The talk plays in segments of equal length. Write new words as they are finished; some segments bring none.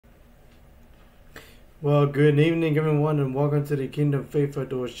Well, good evening, everyone, and welcome to the Kingdom Faith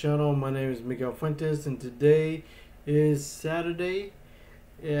Outdoors channel. My name is Miguel Fuentes, and today is Saturday,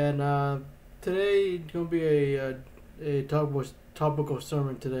 and today is going to be a topical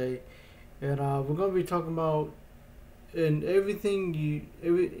sermon today, and we're going to be talking about in everything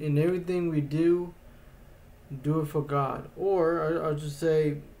we do it for God, or I'll just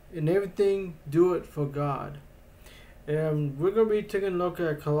say in everything, do it for God. And we're going to be taking a look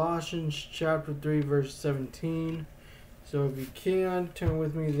at Colossians chapter 3, verse 17. So if you can, turn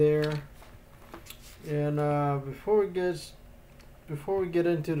with me there. And before we get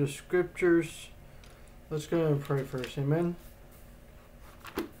into the scriptures, let's go ahead and pray first. Amen.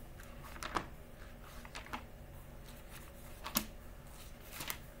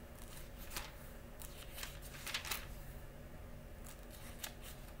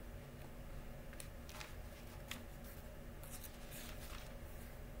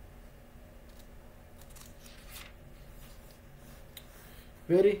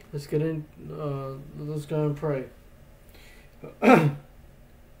 Ready? Let's get in. Let's go and pray.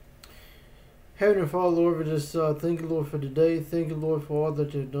 Heavenly Father, Lord, we just thank you, Lord, for today. Thank you, Lord, for all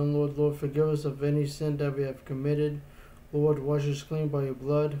that you've done, Lord. Lord, forgive us of any sin that we have committed. Lord, wash us clean by your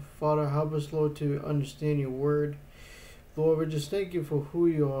blood. Father, help us, Lord, to understand your word. Lord, we just thank you for who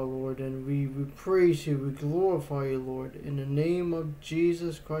you are, Lord, and we praise you, we glorify you, Lord. In the name of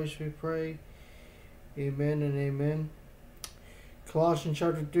Jesus Christ we pray. Amen and amen. Colossians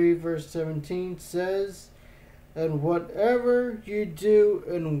chapter 3, verse 17 says, "And whatever you do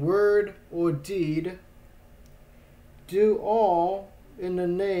in word or deed, do all in the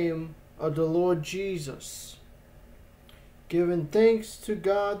name of the Lord Jesus, giving thanks to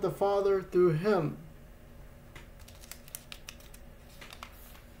God the Father through him."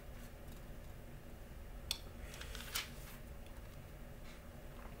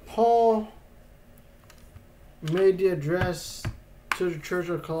 Paul made the address to the church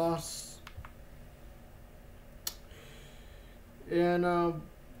of Colossus, and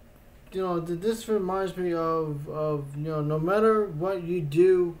this reminds me of no matter what you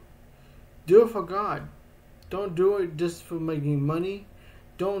do it for God. Don't do it just for making money.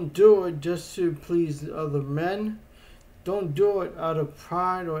 Don't do it just to please other men. Don't do it out of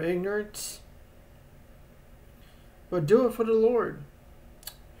pride or ignorance, but do it for the Lord.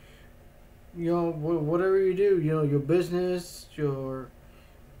 Whatever you do, your business, your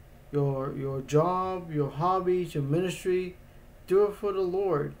job, your hobbies, your ministry, do it for the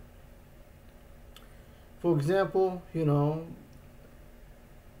Lord. For example,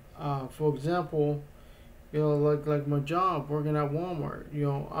 like my job, working at Walmart.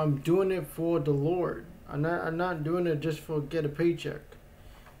 I'm doing it for the Lord. I'm not doing it just for get a paycheck.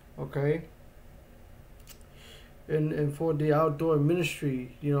 Okay. And for the outdoor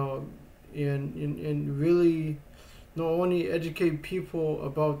ministry, and really not only educate people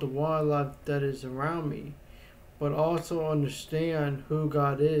about the wildlife that is around me, but also understand who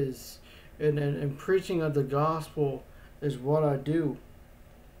God is, and preaching of the gospel is what I do.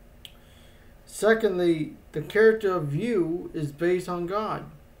 Secondly, the character of you is based on God.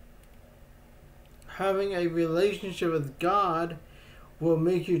 Having a relationship with God will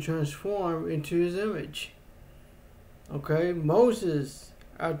make you transform into his image. Okay, Moses,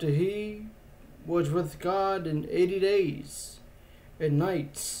 after he was with God in 80 days and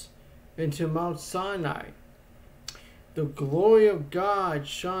nights into Mount Sinai, the glory of God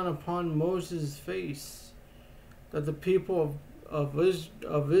shone upon Moses' face, that the people of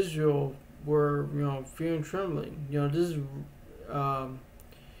Israel were, fear and trembling.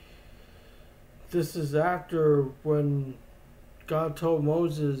 This is after when God told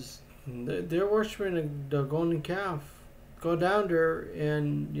Moses they're worshiping the golden calf. Go down there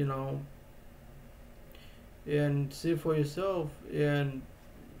and and see for yourself. And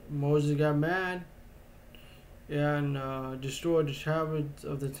Moses got mad and destroyed the tablets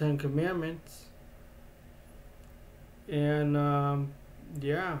of the Ten Commandments. And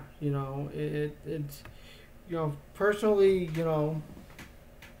it's personally,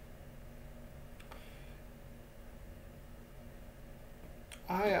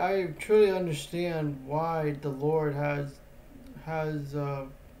 I truly understand why the Lord has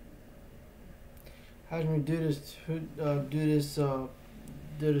me do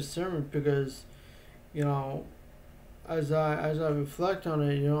this sermon, because as I reflect on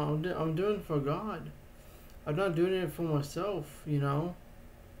it, I'm doing it for God. I'm not doing it for myself. And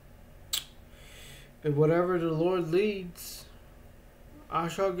whatever the Lord leads, I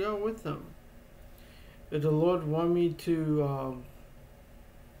shall go with them. If the Lord want me to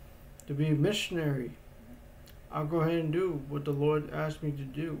be a missionary, I'll go ahead and do what the Lord asked me to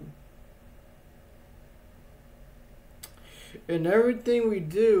do. In everything we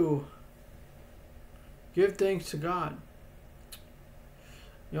do, give thanks to God.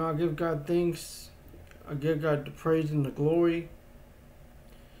 I give God thanks. I give God the praise and the glory.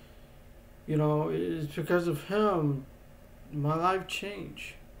 It's because of Him my life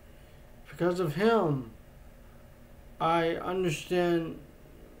changed. Because of Him, I understand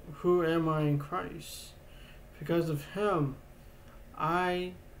who am I in Christ. Because of Him,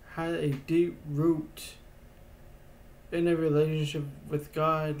 I had a deep root in a relationship with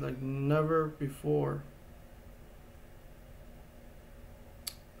God like never before.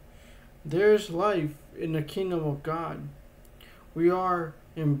 There's life in the kingdom of God. We are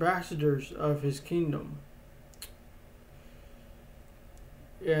ambassadors of His kingdom.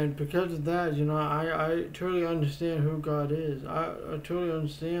 And because of that, I totally understand who God is. I totally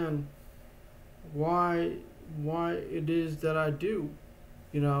understand why it is that I do.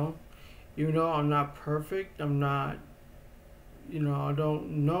 Even though I'm not perfect, I'm not, I don't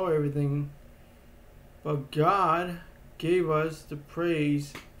know everything. But God gave us the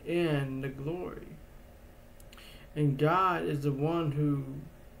praise and the glory. And God is the one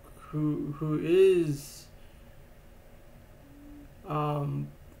who is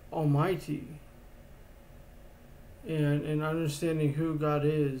Almighty. And understanding who God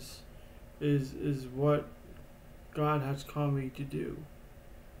is what God has called me to do.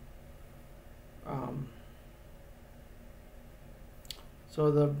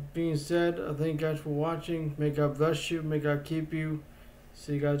 So that being said, I thank you guys for watching. May God bless you. May God keep you.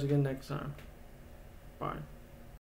 See you guys again next time. Bye.